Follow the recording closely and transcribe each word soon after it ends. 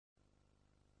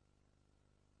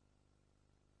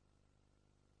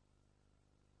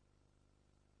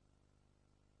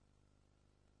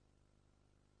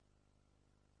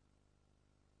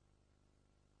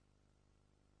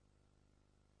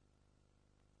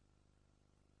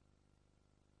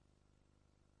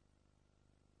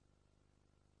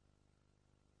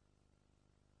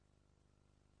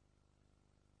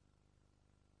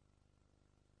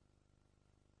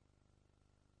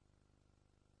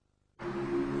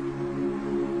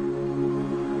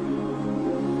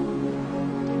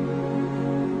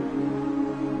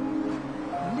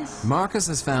Marcus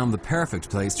has found the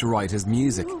perfect place to write his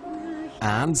music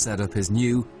and set up his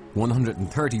new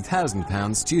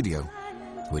 £130,000 studio,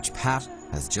 which Pat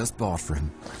has just bought for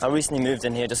him. I recently moved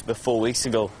in here just about 4 weeks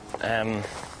ago.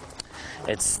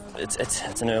 It's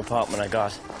a new apartment I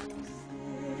got.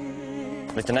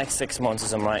 With the next 6 months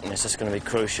as I'm writing, it's just going to be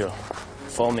crucial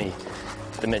for me.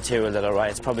 The material that I write,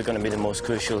 it's probably going to be the most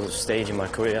crucial stage in my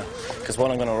career, because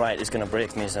what I'm going to write is going to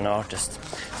break me as an artist.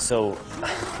 So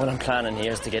what I'm planning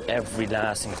here is to get every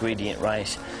last ingredient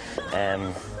right,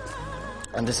 and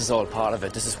this is all part of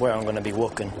it. This is where I'm going to be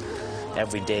working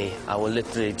every day. I will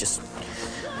literally just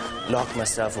lock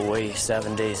myself away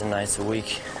 7 days and nights a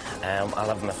week. I'll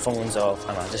have my phones off,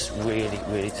 and I'll just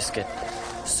really just get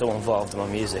so involved in my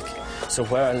music. So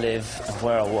where I live and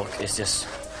where I work is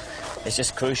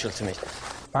just crucial to me.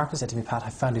 Marcus said to me, Pat, I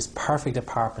found this perfect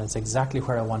apartment. It's exactly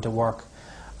where I want to work.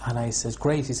 And I said,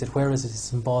 great. He said, where is it?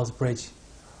 It's in Ballsbridge.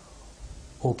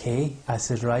 Okay. I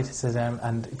said, right. I said,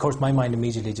 and of course my mind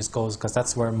immediately just goes, because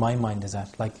that's where my mind is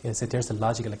at. Like I said, there's the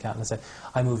logical account. And I said,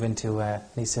 I move into, and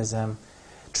he says,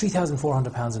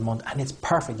 £3,400 a month, and it's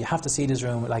perfect. You have to see this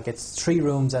room. Like, it's 3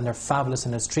 rooms, and they're fabulous,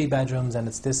 and there's 3 bedrooms, and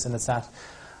it's this and it's that.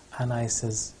 And I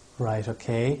says, right,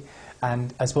 okay.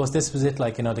 And I suppose this was it,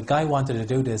 like, you know, the guy wanted to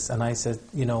do this, and I said,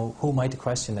 you know, who am I to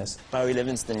question this? Barry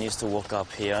Livingston used to work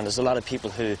up here, and there's a lot of people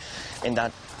who, in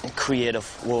that creative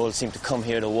world, seem to come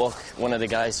here to work. One of the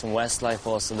guys from Westlife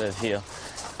also live here,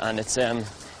 and it's a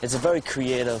very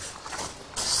creative,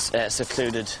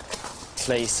 secluded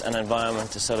place and environment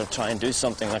to sort of try and do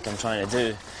something like I'm trying to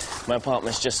do. My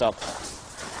apartment's just up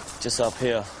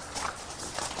here.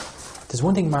 There's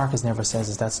one thing Marcus never says,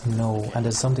 is that's no, and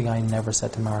there's something I never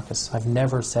said to Marcus. I've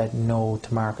never said no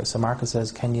to Marcus. So Marcus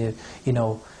says, can you, you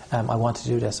know, I want to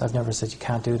do this. I've never said you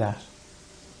can't do that.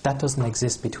 That doesn't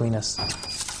exist between us.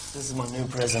 This is my new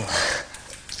prison.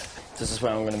 This is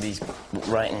where I'm going to be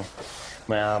writing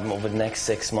my album over the next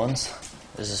 6 months.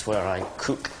 This is where I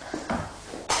cook.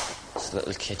 It's a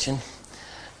little kitchen.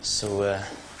 So,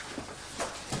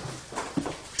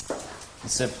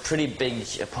 it's a pretty big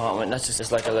apartment. That's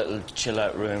just like a little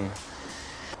chill-out room,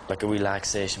 like a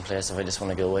relaxation place if I just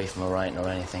want to get away from my writing or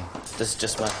anything. This is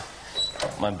just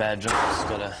my bedroom.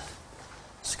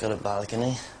 It's got a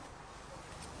balcony.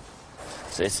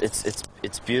 So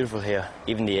it's beautiful here.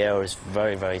 Even the air is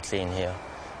very clean here.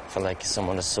 I feel like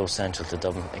someone is so central to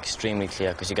Dublin. Extremely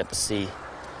clear, because you get the sea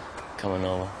coming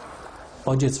over.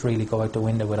 Budgets really go out the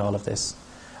window with all of this.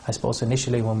 I suppose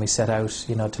initially when we set out,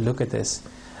 you know, to look at this,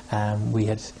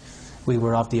 we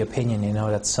were of the opinion, you know,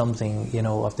 that something, you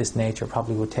know, of this nature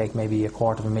probably would take maybe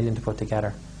 £250,000 to put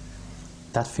together.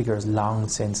 That figure has long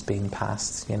since been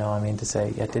passed, you know, I mean to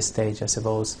say, at this stage, I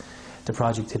suppose, the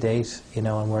project to date, you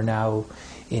know, and we're now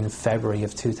in February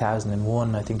of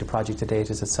 2001, I think the project to date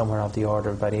is at somewhere of the order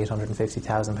of about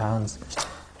 £850,000.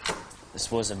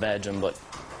 This was a bedroom, but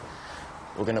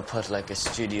we're going to put like a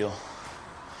studio.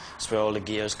 It's where all the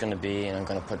gear is going to be, and I'm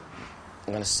going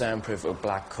to soundproof it with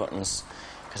black curtains,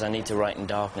 because I need to write in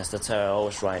darkness. That's how I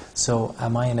always write. So,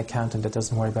 am I an accountant that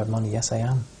doesn't worry about money? Yes, I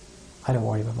am. I don't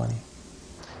worry about money.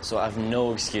 So I've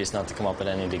no excuse not to come up with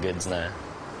any of the goods now.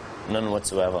 None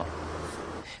whatsoever.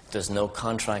 There's no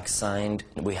contract signed.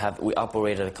 We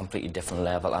operate at a completely different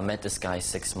level. I met this guy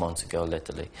 6 months ago,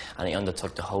 literally, and he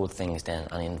undertook the whole things then,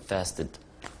 and he invested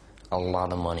a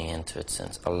lot of money into it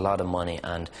since, a lot of money,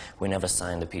 and we never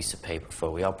signed a piece of paper for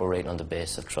it. We operate on the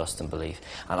basis of trust and belief,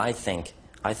 and I think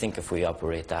if we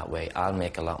operate that way, I'll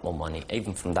make a lot more money.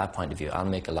 Even from that point of view, I'll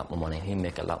make a lot more money, and he'll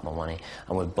make a lot more money,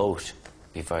 and we'll both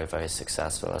be very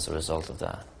successful as a result of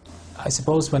that. I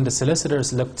suppose when the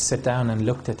solicitors sit down and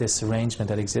looked at this arrangement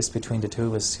that exists between the two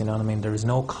of us, you know what I mean, there is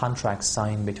no contract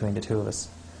signed between the two of us.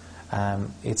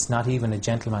 It's not even a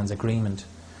gentleman's agreement.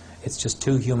 It's just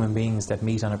 2 human beings that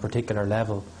meet on a particular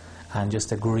level and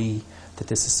just agree that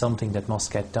this is something that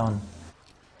must get done.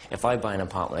 If I buy an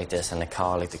apartment like this and a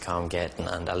car like the car I'm getting,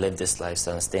 and I live this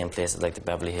lifestyle and stay in places like the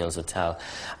Beverly Hills Hotel,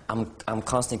 I'm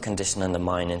constantly conditioning the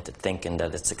mind into thinking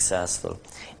that it's successful,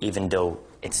 even though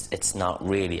it's not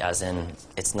really, as in,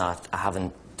 it's not, I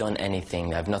haven't done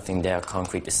anything, I have nothing there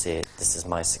concrete to say this is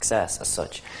my success as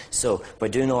such. So by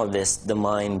doing all this, the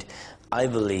mind, I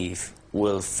believe,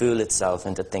 will fool itself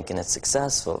into thinking it's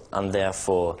successful, and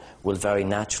therefore will very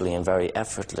naturally and very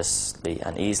effortlessly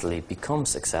and easily become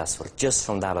successful just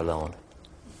from that alone.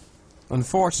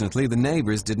 Unfortunately, the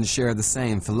neighbours didn't share the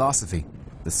same philosophy.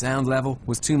 The sound level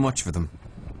was too much for them.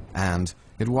 And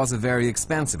it was a very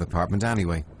expensive apartment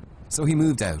anyway. So he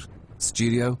moved out,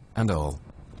 studio and all.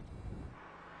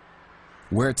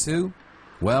 Where to?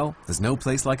 Well, there's no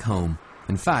place like home.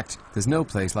 In fact, there's no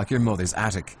place like your mother's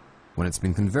attic, when it's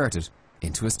been converted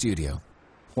into a studio.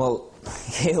 Well,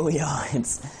 here we are.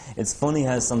 It's funny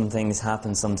how some things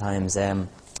happen sometimes.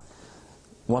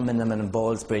 One minute I'm in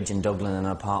Ballsbridge in Dublin in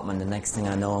an apartment, the next thing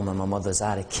I know I'm in my mother's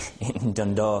attic in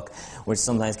Dundalk, which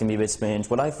sometimes can be a bit strange.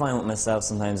 What I find with myself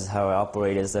sometimes is how I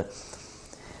operate is that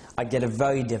I get it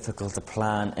very difficult to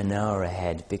plan an hour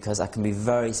ahead because I can be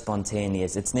very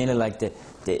spontaneous. It's nearly like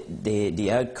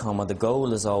the outcome or the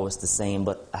goal is always the same,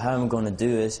 but how I'm going to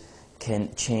do it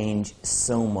can change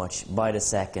so much by the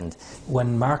second.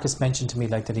 When Marcus mentioned to me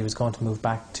like that he was going to move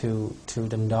back to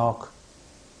Dundalk,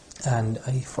 and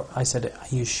I said,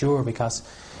 are you sure? Because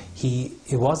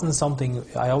it wasn't something,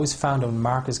 I always found when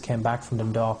Marcus came back from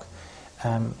Dundalk,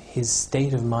 his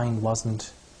state of mind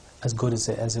wasn't as good as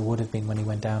it would have been when he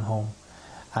went down home.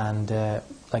 And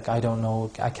like, I don't know,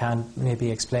 I can't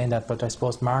maybe explain that, but I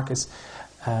suppose Marcus,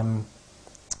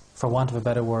 for want of a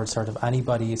better word, sort of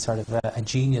anybody, sort of a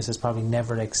genius is probably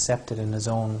never accepted in his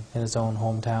own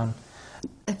hometown.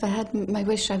 If I had my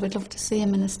wish, I would love to see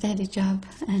him in a steady job,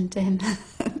 and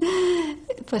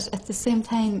but at the same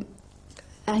time,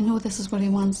 I know this is what he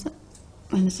wants,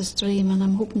 and it's his dream, and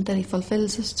I'm hoping that he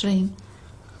fulfills his dream.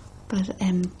 But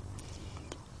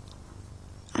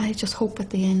I just hope at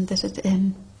the end that it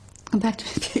come back to a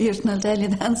few years and I'll tell you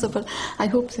the answer. But I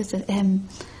hope that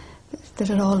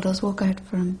it all does work out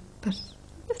for him. But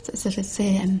as I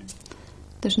say,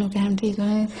 there's no guarantees or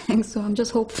anything, so I'm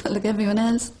just hopeful like everyone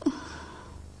else.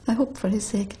 I hope for his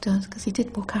sake it does, because he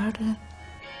did work hard at it.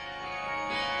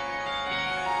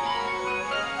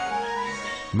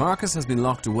 Marcus has been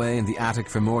locked away in the attic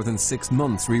for more than 6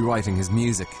 months rewriting his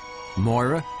music.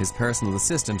 Moira, his personal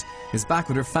assistant, is back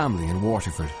with her family in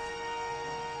Waterford.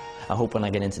 I hope when I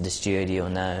get into the studio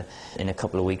now in a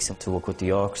couple of weeks to work with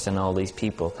the orchestra and all these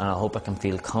people, and I hope I can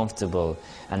feel comfortable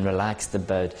and relaxed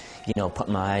about, you know,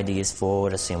 putting my ideas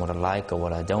forward or saying what I like or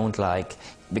what I don't like,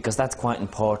 because that's quite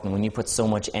important. When you put so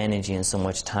much energy and so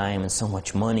much time and so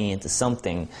much money into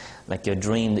something like your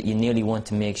dream, that you nearly want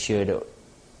to make sure that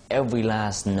every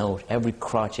last note, every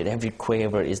crotchet, every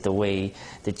quaver is the way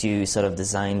that you sort of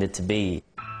designed it to be.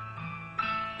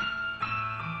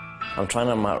 I'm trying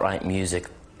to write music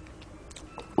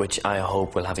which I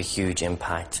hope will have a huge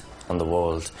impact on the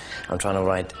world. I'm trying to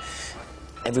write,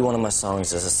 every one of my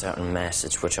songs has a certain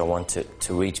message which I want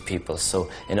to reach people. So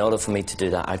in order for me to do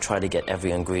that, I try to get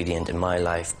every ingredient in my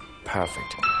life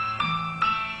perfect.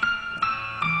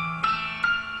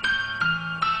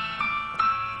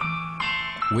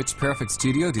 Which perfect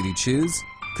studio did he choose?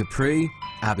 Capri?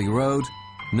 Abbey Road?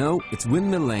 No, it's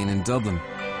Windmill Lane in Dublin.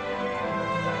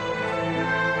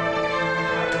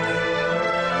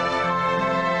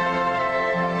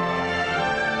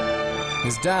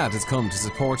 His dad has come to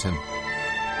support him.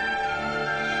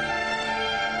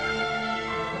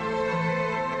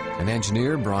 An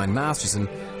engineer, Brian Masterson,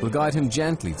 will guide him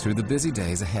gently through the busy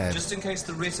days ahead. Just in case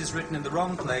the writ is written in the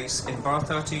wrong place, in bar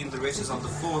 13 the writ is on the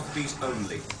 4th beat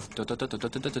only.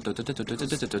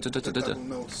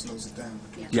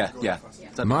 Yeah.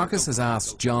 Marcus has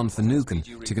asked John Finucane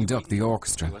to conduct the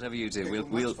orchestra. Whatever you do,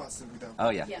 we'll... Oh,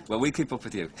 yeah. Well, we'll keep up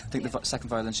with you. I think the second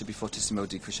violin should be fortissimo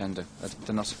decrescendo.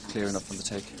 They're not clear enough on the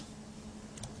take.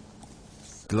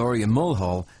 Gloria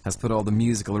Mulhall has put all the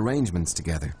musical arrangements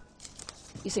together.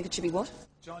 You think it should be what?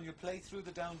 John, you play through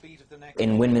the downbeat of the next...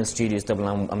 In Windmill Studios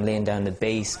Dublin, I'm laying down the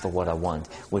base for what I want,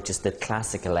 which is the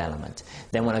classical element.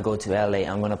 Then when I go to LA,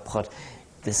 I'm going to put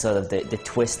the sort of the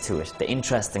twist to it, the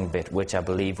interesting bit, which I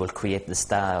believe will create the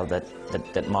style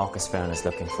that Marcus Fearn is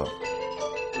looking for.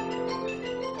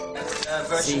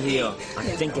 See here, I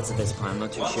think it's at this point, I'm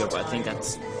not too sure, but I think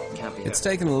that's can't be. It's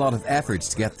taken a lot of effort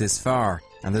to get this far,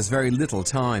 and there's very little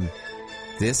time.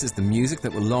 This is the music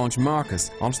that will launch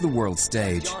Marcus onto the world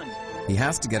stage. He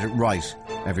has to get it right.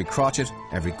 Every crotchet,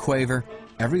 every quaver,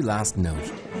 every last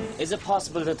note. Is it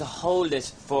possible to hold it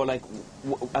for like,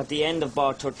 at the end of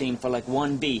bar 13 for like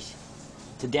one beat,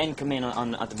 to then come in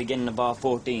at the beginning of bar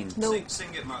 14? No.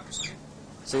 Sing it, Marcus.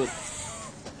 So,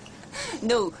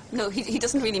 No, he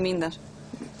doesn't really mean that.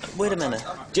 wait a minute.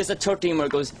 Just a 13 where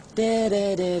it goes da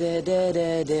da da da da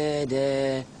da da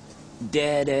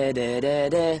da da da da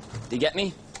da. Do you get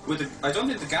me? I don't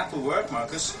think the gap will work,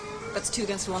 Marcus. That's 2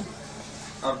 against 1.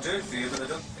 I'll do it for you, but I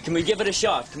don't... Can we give it a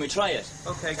shot? Can we try it?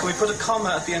 Okay, can we put a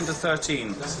comma at the end of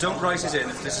 13? Don't write it in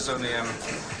if this is only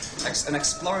an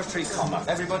exploratory comma.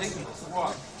 Everybody? Do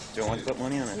you want to put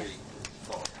money on it? Here we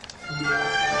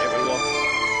go.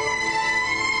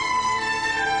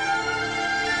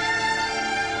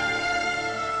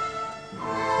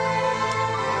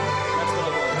 That's what I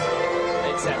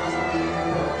want. Accept.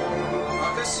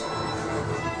 Marcus?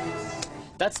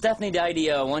 That's definitely the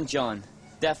idea I want, John.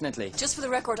 Definitely. Just for the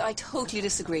record, I totally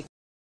disagree.